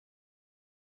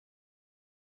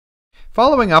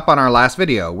Following up on our last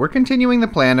video, we're continuing the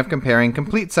plan of comparing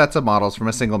complete sets of models from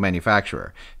a single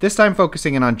manufacturer, this time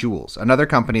focusing in on Joolz, another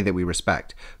company that we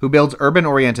respect, who builds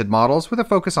urban-oriented models with a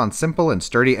focus on simple and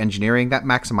sturdy engineering that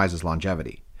maximizes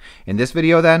longevity. In this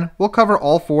video then, we'll cover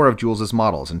all four of Joolz's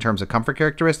models in terms of comfort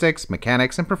characteristics,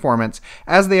 mechanics, and performance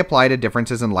as they apply to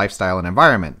differences in lifestyle and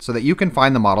environment so that you can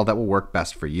find the model that will work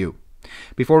best for you.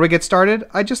 Before we get started,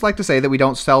 I'd just like to say that we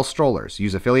don't sell strollers,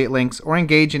 use affiliate links, or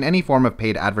engage in any form of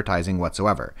paid advertising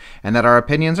whatsoever, and that our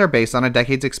opinions are based on a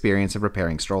decade's experience of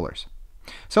repairing strollers.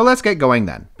 So let's get going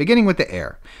then, beginning with the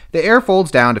Air. The Air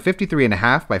folds down to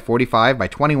 53.5 by 45 by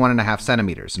 21.5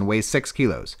 centimeters and weighs 6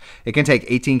 kilos. It can take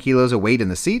 18 kilos of weight in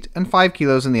the seat and 5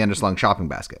 kilos in the underslung shopping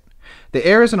basket. The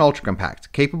Air is an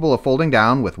ultra-compact, capable of folding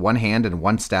down with one hand and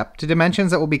one step to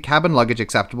dimensions that will be cabin luggage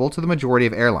acceptable to the majority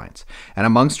of airlines. And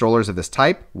among strollers of this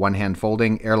type, one-hand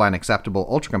folding, airline acceptable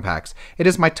ultra-compacts, it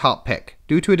is my top pick,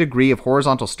 due to a degree of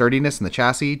horizontal sturdiness in the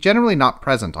chassis generally not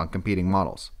present on competing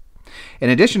models. In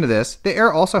addition to this, the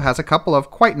Air also has a couple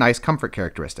of quite nice comfort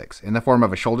characteristics, in the form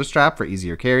of a shoulder strap for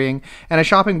easier carrying, and a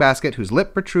shopping basket whose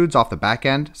lip protrudes off the back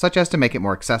end, such as to make it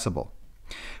more accessible.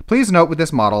 Please note with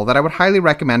this model that I would highly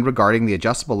recommend regarding the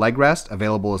adjustable leg rest,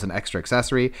 available as an extra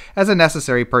accessory, as a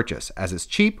necessary purchase, as it's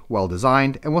cheap, well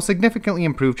designed, and will significantly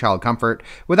improve child comfort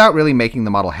without really making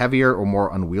the model heavier or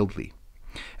more unwieldy.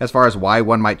 As far as why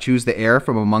one might choose the Air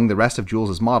from among the rest of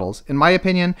Joolz's models, in my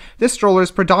opinion, this stroller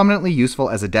is predominantly useful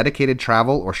as a dedicated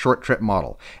travel or short trip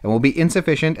model, and will be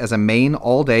insufficient as a main,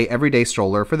 all-day, everyday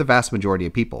stroller for the vast majority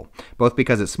of people, both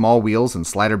because its small wheels and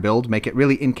slider build make it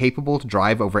really incapable to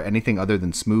drive over anything other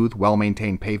than smooth,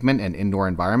 well-maintained pavement and indoor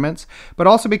environments, but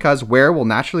also because wear will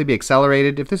naturally be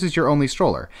accelerated if this is your only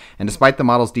stroller, and despite the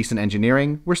model's decent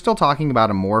engineering, we're still talking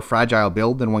about a more fragile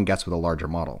build than one gets with a larger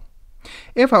model.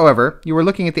 If, however, you are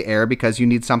looking at the Air because you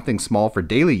need something small for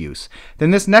daily use,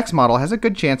 then this next model has a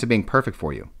good chance of being perfect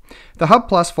for you. The Hub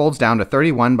Plus folds down to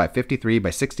 31 by 53 by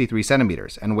 63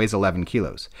 centimeters and weighs 11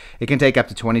 kilos. It can take up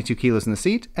to 22 kilos in the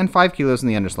seat and 5 kilos in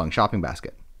the underslung shopping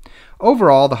basket.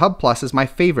 Overall, the Hub Plus is my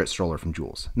favorite stroller from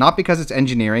Joolz, not because its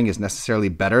engineering is necessarily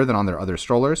better than on their other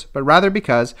strollers, but rather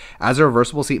because, as a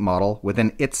reversible seat model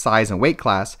within its size and weight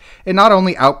class, it not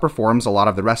only outperforms a lot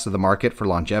of the rest of the market for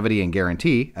longevity and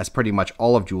guarantee, as pretty much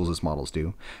all of Joolz's models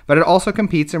do, but it also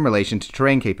competes in relation to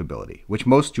terrain capability, which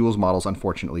most Joolz models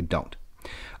unfortunately don't.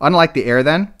 Unlike the Air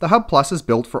then, the Hub Plus is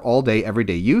built for all-day,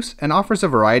 everyday use and offers a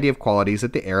variety of qualities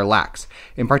that the Air lacks.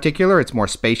 In particular, its more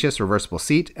spacious reversible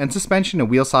seat and suspension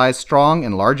and wheel size strong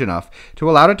and large enough to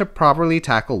allow it to properly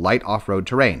tackle light off-road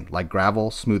terrain, like gravel,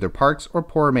 smoother parks, or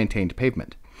poorer maintained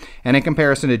pavement. And in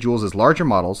comparison to Joolz's larger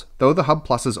models, though the Hub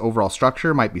Plus's overall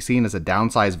structure might be seen as a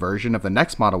downsized version of the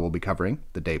next model we'll be covering,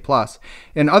 the Day Plus,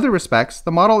 in other respects,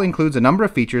 the model includes a number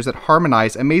of features that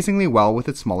harmonize amazingly well with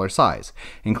its smaller size,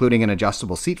 including an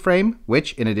adjustable seat frame,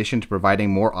 which, in addition to providing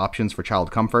more options for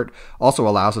child comfort, also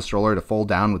allows the stroller to fold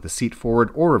down with the seat forward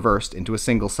or reversed into a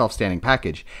single self-standing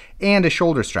package, and a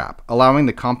shoulder strap, allowing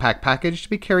the compact package to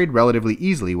be carried relatively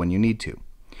easily when you need to.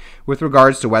 With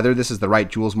regards to whether this is the right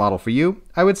Joolz model for you,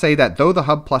 I would say that though the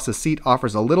Hub Plus's seat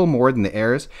offers a little more than the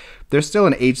Air's, there's still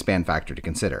an age span factor to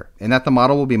consider, in that the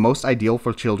model will be most ideal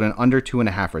for children under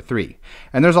 2.5 or 3.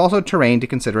 And there's also terrain to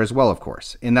consider as well, of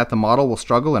course, in that the model will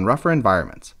struggle in rougher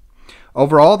environments.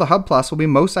 Overall, the Hub Plus will be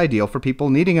most ideal for people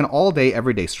needing an all-day,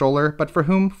 everyday stroller, but for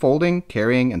whom folding,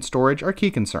 carrying, and storage are key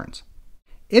concerns.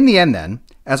 In the end then,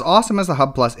 as awesome as the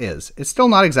Hub Plus is, it's still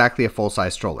not exactly a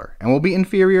full-size stroller, and will be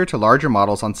inferior to larger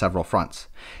models on several fronts.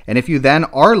 And if you then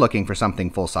are looking for something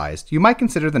full-sized, you might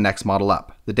consider the next model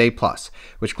up, the Day Plus,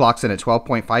 which clocks in at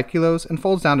 12.5 kilos and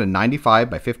folds down to 95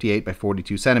 by 58 by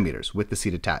 42 centimeters with the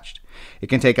seat attached. It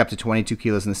can take up to 22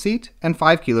 kilos in the seat and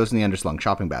 5 kilos in the underslung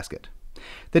shopping basket.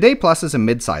 The Day Plus is a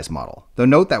mid-size model, though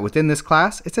note that within this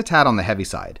class, it's a tad on the heavy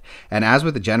side, and as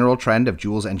with the general trend of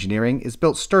Joolz engineering, is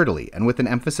built sturdily and with an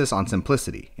emphasis on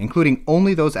simplicity, including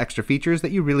only those extra features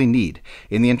that you really need,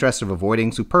 in the interest of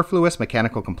avoiding superfluous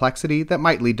mechanical complexity that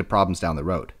might lead to problems down the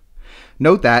road.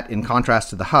 Note that, in contrast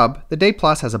to the Hub, the Day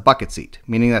Plus has a bucket seat,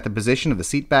 meaning that the position of the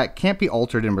seat back can't be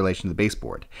altered in relation to the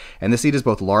baseboard, and the seat is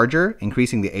both larger,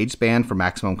 increasing the age span for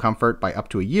maximum comfort by up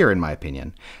to a year in my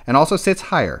opinion, and also sits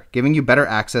higher, giving you better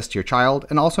access to your child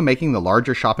and also making the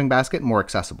larger shopping basket more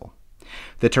accessible.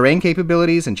 The terrain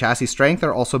capabilities and chassis strength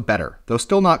are also better, though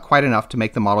still not quite enough to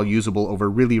make the model usable over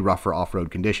really rougher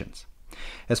off-road conditions.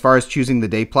 As far as choosing the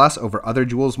Day Plus over other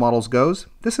Joolz models goes,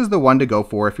 this is the one to go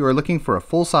for if you are looking for a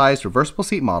full-sized reversible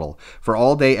seat model for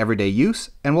all-day, everyday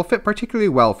use, and will fit particularly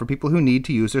well for people who need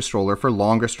to use their stroller for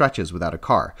longer stretches without a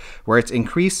car, where its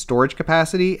increased storage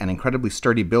capacity and incredibly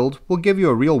sturdy build will give you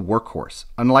a real workhorse,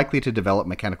 unlikely to develop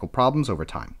mechanical problems over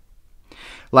time.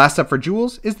 Last up for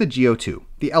Joolz is the Go2,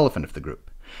 the elephant of the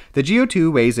group. The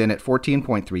Go2 weighs in at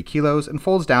 14.3 kilos and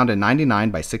folds down to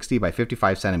 99 by 60 by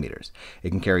 55 centimeters.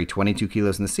 It can carry 22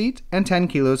 kilos in the seat and 10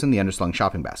 kilos in the underslung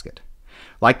shopping basket.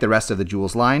 Like the rest of the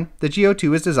Joolz line, the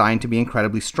Go2 is designed to be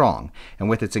incredibly strong, and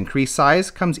with its increased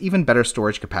size comes even better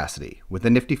storage capacity, with the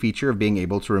nifty feature of being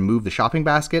able to remove the shopping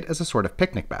basket as a sort of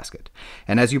picnic basket,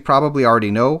 and as you probably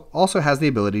already know, also has the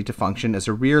ability to function as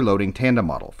a rear-loading tandem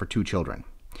model for 2 children.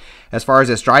 As far as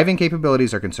its driving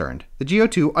capabilities are concerned, the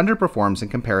Go2 underperforms in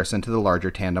comparison to the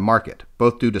larger tandem market,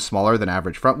 both due to smaller than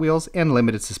average front wheels and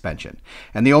limited suspension,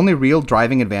 and the only real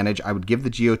driving advantage I would give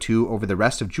the Go2 over the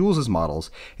rest of Joolz'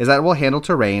 models is that it will handle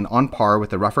terrain on par with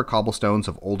the rougher cobblestones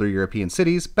of older European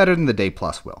cities better than the Day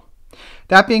Plus will.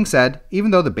 That being said,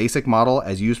 even though the basic model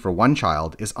as used for 1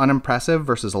 child is unimpressive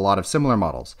versus a lot of similar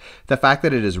models, the fact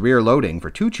that it is rear-loading for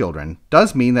 2 children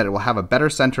does mean that it will have a better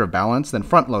center of balance than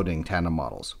front-loading tandem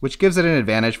models, which gives it an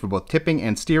advantage for both tipping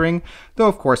and steering, though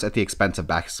of course at the expense of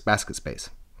basket space.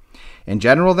 In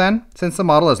general then, since the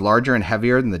model is larger and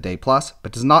heavier than the Day Plus,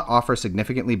 but does not offer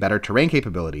significantly better terrain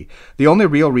capability, the only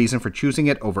real reason for choosing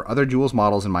it over other Joolz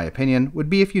models in my opinion would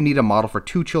be if you need a model for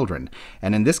 2 children,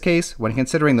 and in this case, when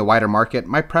considering the wider market,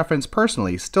 my preference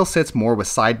personally still sits more with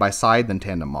side-by-side than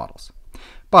tandem models.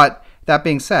 But, that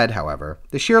being said, however,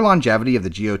 the sheer longevity of the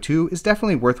Go2 is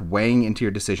definitely worth weighing into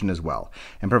your decision as well,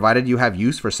 and provided you have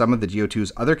use for some of the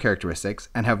Go2's other characteristics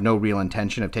and have no real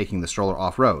intention of taking the stroller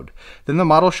off-road, then the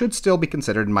model should still be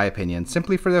considered in my opinion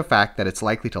simply for the fact that it's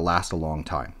likely to last a long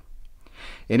time.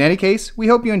 In any case, we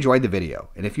hope you enjoyed the video,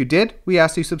 and if you did, we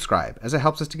ask you subscribe, as it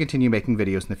helps us to continue making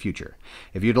videos in the future.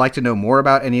 If you'd like to know more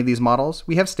about any of these models,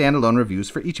 we have standalone reviews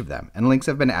for each of them, and links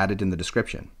have been added in the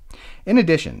description. In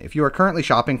addition, if you are currently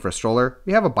shopping for a stroller,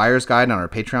 we have a buyer's guide on our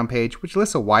Patreon page which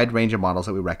lists a wide range of models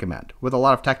that we recommend, with a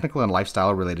lot of technical and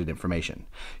lifestyle related information.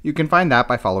 You can find that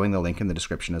by following the link in the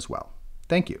description as well.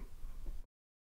 Thank you.